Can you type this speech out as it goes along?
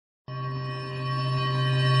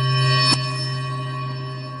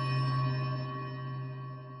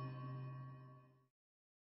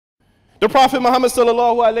The Prophet Muhammad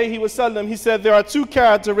sallallahu alaihi wasallam, he said there are two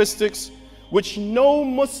characteristics which no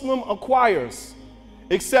Muslim acquires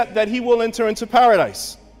except that he will enter into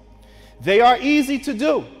paradise. They are easy to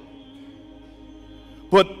do,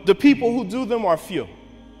 but the people who do them are few.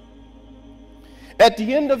 At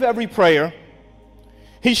the end of every prayer,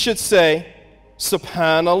 he should say,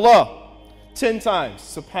 Subhanallah, 10 times.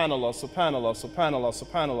 Subhanallah, Subhanallah, Subhanallah,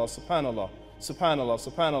 Subhanallah, Subhanallah, Subhanallah,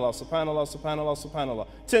 Subhanallah, Subhanallah, Subhanallah, Subhanallah,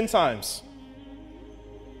 10 times.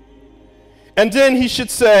 And then he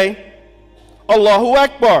should say, Allahu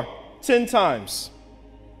Akbar, 10 times.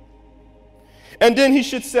 And then he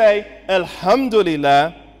should say,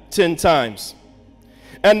 Alhamdulillah, 10 times.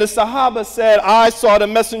 And the Sahaba said, I saw the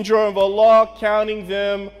Messenger of Allah counting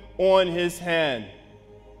them on his hand.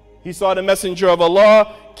 He saw the Messenger of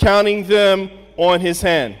Allah counting them on his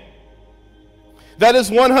hand. That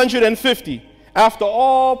is 150 after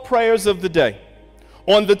all prayers of the day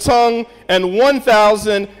on the tongue and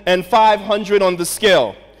 1,500 on the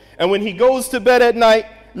scale. And when he goes to bed at night,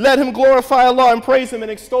 let him glorify Allah and praise him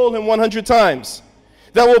and extol him 100 times.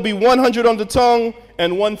 That will be 100 on the tongue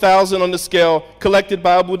and 1,000 on the scale, collected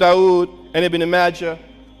by Abu Dawood and Ibn Majah,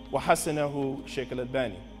 wa hasanahu Shaykh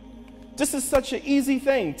al-Albani. This is such an easy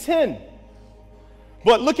thing, 10.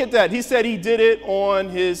 But look at that. He said he did it on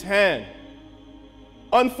his hand.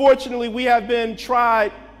 Unfortunately, we have been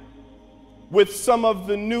tried with some of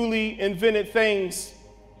the newly invented things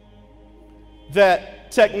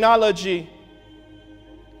that technology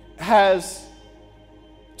has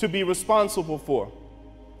to be responsible for.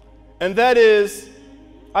 And that is,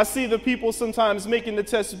 I see the people sometimes making the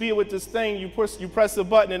tasbih with this thing. You press a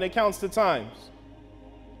button and it counts the times.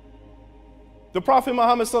 The Prophet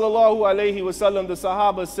Muhammad sallallahu alaihi wasallam, the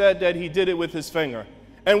Sahaba said that he did it with his finger.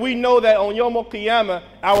 And we know that on Yawm al-Qiyamah,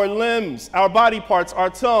 our limbs, our body parts, our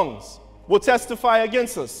tongues will testify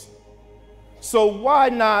against us. So why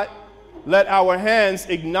not let our hands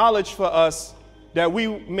acknowledge for us that we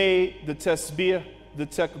made the tasbih, the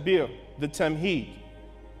takbir, the tamheed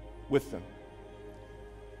with them.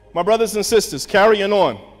 My brothers and sisters, carrying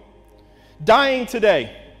on. Dying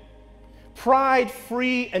today,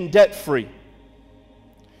 pride-free and debt-free.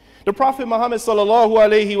 The Prophet Muhammad sallallahu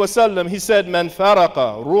alayhi wasallam, he said, Man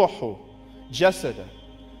faraqa ruhu jasada.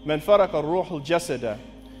 Man faraqa ruhu jasada.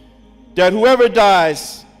 That whoever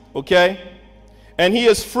dies, okay, and he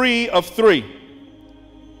is free of three.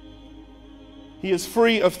 He is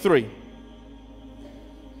free of three.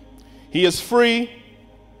 He is free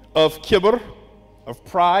of kibr, of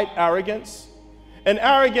pride, arrogance. And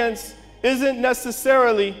arrogance isn't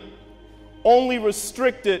necessarily only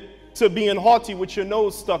restricted to being haughty with your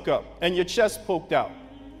nose stuck up and your chest poked out.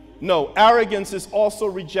 No, arrogance is also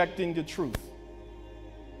rejecting the truth.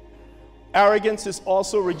 Arrogance is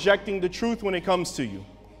also rejecting the truth when it comes to you.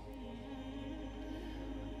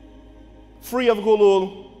 Free of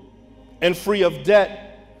ghulul and free of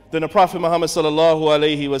debt, then the Prophet Muhammad sallallahu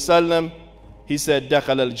alayhi wasallam, he said,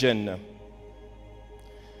 Dakhal al-Jannah.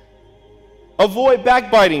 Avoid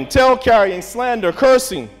backbiting, tail carrying, slander,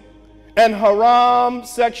 cursing, and haram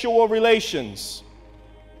sexual relations.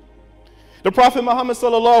 The Prophet Muhammad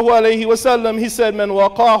sallallahu alayhi wasallam, he said, Man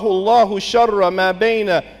waqahu Allahu sharra ma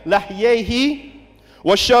bayna lahyayhi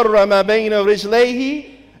wa sharra ma bayna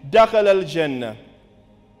rijlayhi dakhal al-Jannah.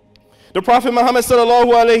 The Prophet Muhammad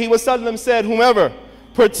sallallahu alayhi wasallam said, whomever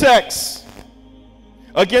protects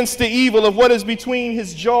against the evil of what is between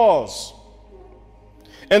his jaws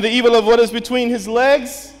and the evil of what is between his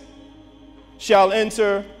legs shall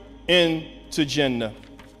enter into Jannah.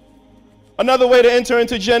 Another way to enter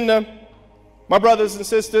into Jannah, my brothers and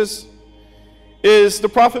sisters, is the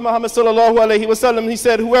Prophet Muhammad sallallahu alayhi wasallam, he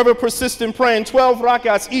said, whoever persists in praying 12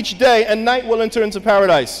 rakats each day and night will enter into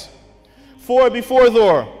paradise. 4 before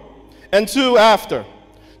Dhuhr and 2 after.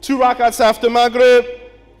 2 rakats after Maghrib,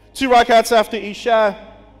 2 rakats after Isha,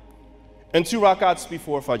 and 2 rakats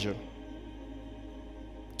before Fajr.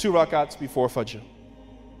 2 rakats before Fajr.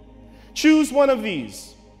 Choose one of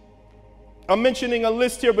these. I'm mentioning a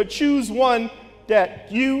list here, but choose one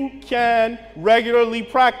that you can regularly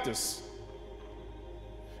practice.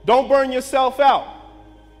 Don't burn yourself out,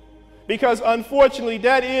 because unfortunately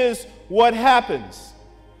that is what happens.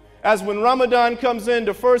 As when Ramadan comes in,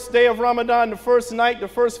 the first day of Ramadan, the first night, the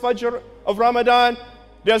first Fajr of Ramadan,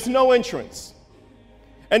 there's no entrance.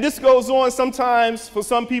 And this goes on sometimes for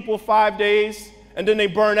some people 5 days, and then they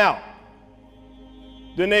burn out.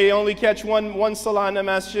 Then they only catch one salah in the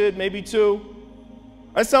masjid, maybe 2.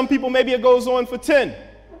 And some people, maybe it goes on for 10.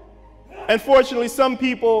 Unfortunately, some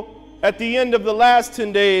people, at the end of the last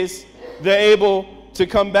 10 days, they're able to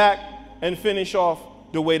come back and finish off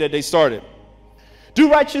the way that they started. Do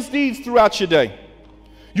righteous deeds throughout your day.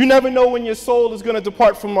 You never know when your soul is going to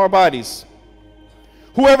depart from our bodies.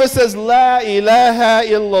 Whoever says, La ilaha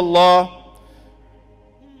illallah,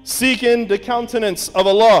 seeking the countenance of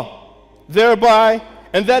Allah, thereby,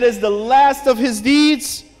 and that is the last of his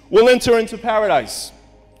deeds, will enter into paradise.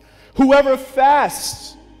 Whoever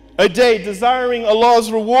fasts a day desiring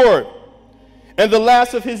Allah's reward, and the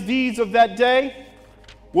last of his deeds of that day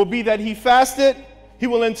will be that he fasted, he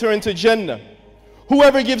will enter into Jannah.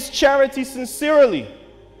 Whoever gives charity sincerely,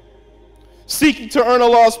 seeking to earn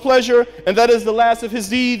Allah's pleasure, and that is the last of his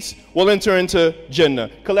deeds, will enter into Jannah.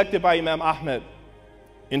 Collected by Imam Ahmed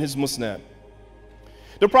in his Musnad.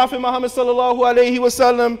 The Prophet Muhammad sallallahu alayhi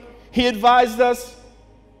wasallam, he advised us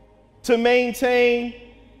to maintain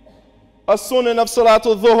a sunan of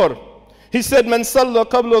Salatul Dhuhr. He said, Man salla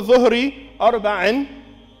qabla dhuhri arba'in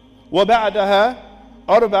wa ba'daha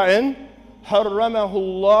arba'in harramahu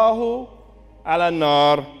Allahu ala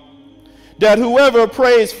nar. That whoever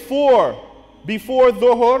prays 4 before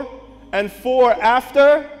dhuhr and 4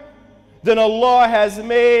 after, then Allah has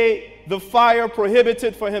made the fire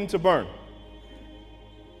prohibited for him to burn.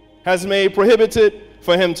 Has made prohibited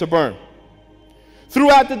for him to burn.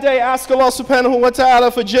 Throughout the day, ask Allah subhanahu wa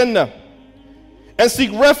ta'ala for Jannah and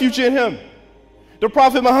seek refuge in him. The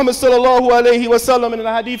Prophet Muhammad sallallahu alayhi wa sallam, in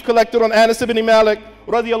a hadith collected on Anas ibn Malik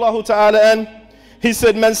radiyallahu ta'ala an, he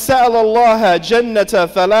said, Man sa'ala Allah jannata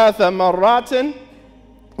thalatha marratin,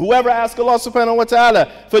 whoever asks Allah subhanahu wa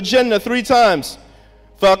ta'ala for Jannah 3 times,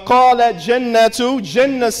 faqala jannatu,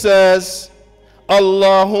 Jannah says,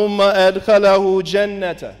 Allahumma adkhalahu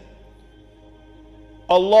jannata.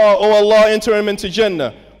 Allah, oh Allah, enter him into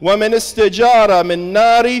Jannah. وَمَنْ اسْتَجَارَ مِنْ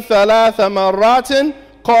نَارِ ثَلَاثَ مَرَّاتٍ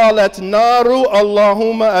قَالَتْ نَارُ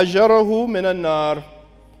اللَّهُمَّ أَجَرَهُ مِنَ النَّارِ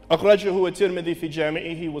أخرجه الترمذي في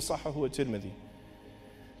جامعه وصححه الترمذي.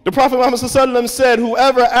 The Prophet Muhammad ﷺ said,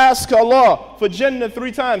 whoever asks Allah for Jannah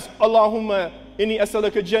 3 times, Allahumma inni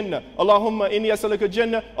as'aluka Jannah, Allahumma inni as'aluka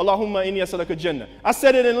Jannah, Allahumma inni as'aluka Jannah. I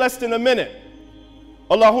said it in less than a minute.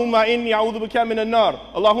 Allahumma inni a'udhu bika min an-nar.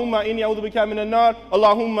 Allahumma inni a'udhu bika min an-nar.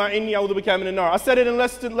 Allahumma inni a'udhu bika min an-nar. I said it in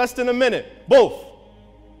less than a minute. Both.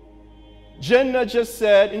 Jannah just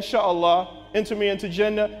said, inshallah, enter me into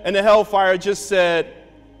Jannah, and the hellfire just said,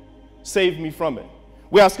 save me from it.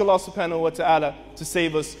 We ask Allah subhanahu wa ta'ala to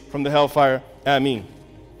save us from the hellfire. Ameen.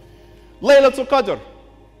 Laylatul Qadr.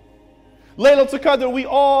 Laylatul Qadr, we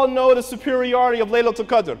all know the superiority of Laylatul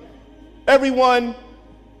Qadr. Everyone,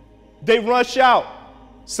 they rush out.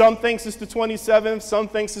 Some thinks it's the 27th, some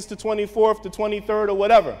thinks it's the 24th, the 23rd, or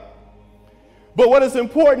whatever. But what is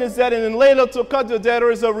important is that in Laylatul Qadr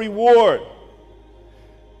there is a reward.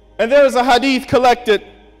 And there is a hadith collected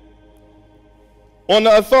on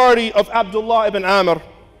the authority of Abdullah ibn Amr.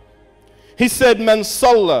 He said, Man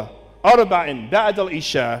salla arba'in ba'd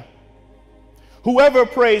al-isha. Whoever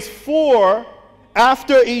prays 4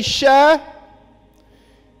 after Isha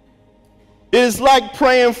is like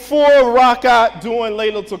praying 4 rakat during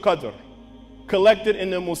Laylatul Qadr, collected in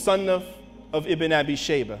the Musannaf of Ibn Abi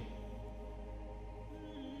Shayba.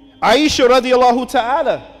 Aisha radiyallahu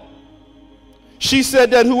ta'ala, she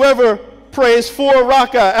said that whoever prays 4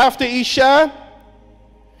 rakat after Isha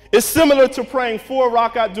is similar to praying 4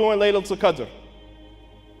 rakat during Laylatul Qadr.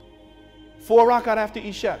 4 rakat after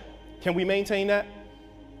Isha. Can we maintain that?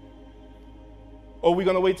 Or are we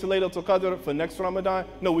going to wait till Laylatul Qadr for next Ramadan?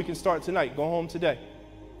 No, we can start tonight. Go home today.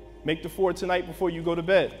 Make the 4 tonight before you go to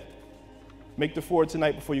bed. Make the 4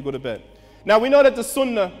 tonight before you go to bed. Now we know that the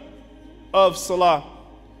sunnah of salah,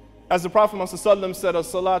 as the Prophet ﷺ said,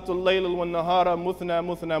 Salatul Layl wa Nahara muthna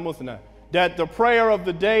muthna muthna, that the prayer of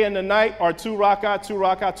the day and the night are 2 rakat, 2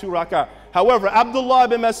 rakat, 2 rakat. However, Abdullah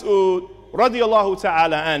bin Mas'ud radiyallahu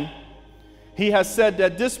ta'ala an, he has said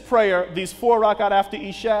that this prayer, these 4 rakat after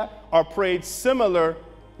Isha, are prayed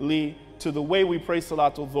similarly to the way we pray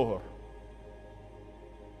Salatul Dhuhr.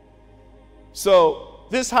 So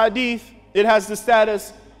this hadith, it has the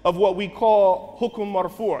status of what we call hukum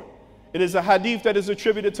marfu'. It is a hadith that is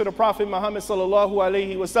attributed to the Prophet Muhammad sallallahu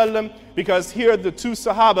alayhi wasallam, because here the 2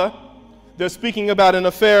 Sahaba, they're speaking about an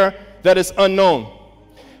affair that is unknown.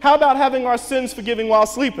 How about having our sins forgiven while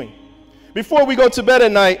sleeping? Before we go to bed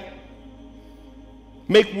at night,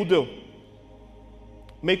 make wudu.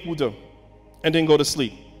 Make wudu, and then go to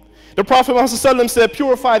sleep. The Prophet Muhammad said,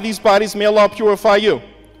 purify these bodies, may Allah purify you.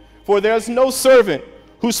 For there is no servant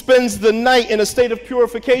who spends the night in a state of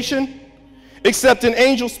purification, except an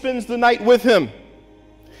angel spends the night with him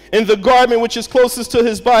in the garment which is closest to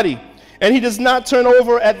his body. And he does not turn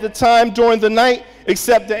over at the time during the night,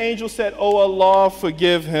 except the angel said, Oh Allah,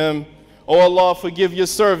 forgive him. Oh Allah, forgive your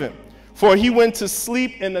servant. for he went to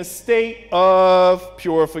sleep in a state of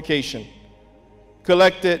purification.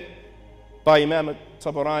 Collected by Imam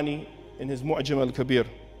Tabarani in his Mu'jam al-Kabir.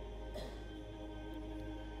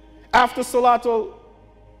 After Salatul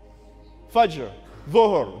Fajr,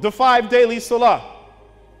 Dhuhr, the 5 daily Salah,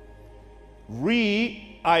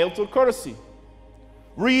 read Ayatul Kursi.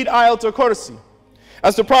 Read Ayatul Kursi.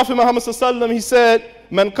 As the Prophet Muhammad sallallahu alaihi wasallam, he said,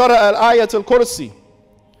 "Man qara'a al-Ayatul Kursi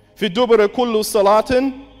fi dubur kullu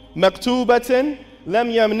salatin maktubatin lam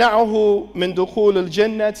yamna'hu min dukhul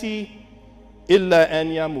al-jannati illa an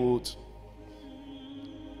yamut."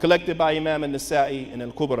 Collected by Imam al-Nasa'i in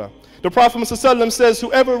Al-Kubra. The Prophet ﷺ says,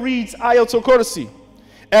 whoever reads Ayatul Kursi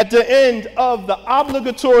at the end of the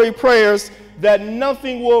obligatory prayers, that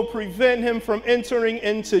nothing will prevent him from entering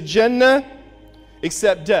into Jannah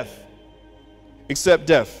except death. Except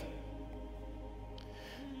death.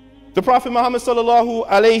 The Prophet Muhammad sallallahu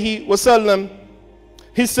alayhi wasallam,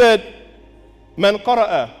 he said, "Man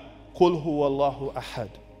qara'a qul huwa Allahu ahad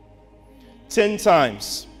 10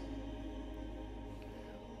 times,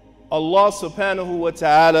 Allah subhanahu wa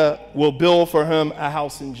ta'ala will build for him a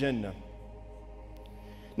house in Jannah."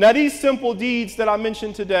 Now these simple deeds that I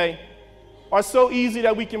mentioned today are so easy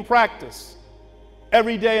that we can practice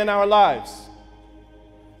every day in our lives.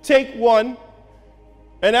 Take one,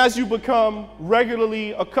 and as you become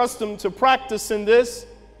regularly accustomed to practicing this,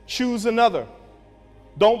 choose another.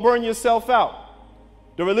 Don't burn yourself out.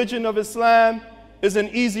 The religion of Islam is an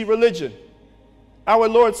easy religion. Our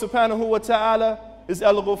Lord subhanahu wa ta'ala is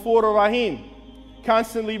Al-Ghafur Ar-Rahim.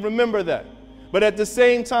 Constantly remember that. But at the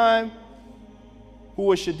same time,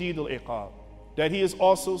 Huwa Shadid al-Iqab, that he is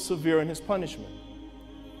also severe in his punishment.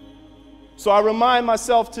 So I remind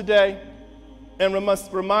myself today, and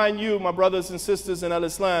must remind you, my brothers and sisters in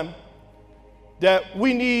Al-Islam, that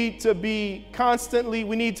we need to be constantly,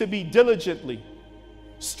 we need to be diligently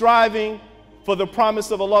striving for the promise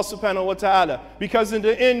of Allah subhanahu wa ta'ala. Because in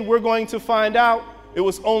the end, we're going to find out it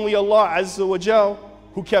was only Allah Azza wa Jal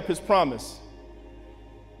who kept his promise.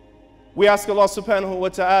 We ask Allah subhanahu wa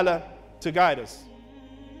ta'ala to guide us.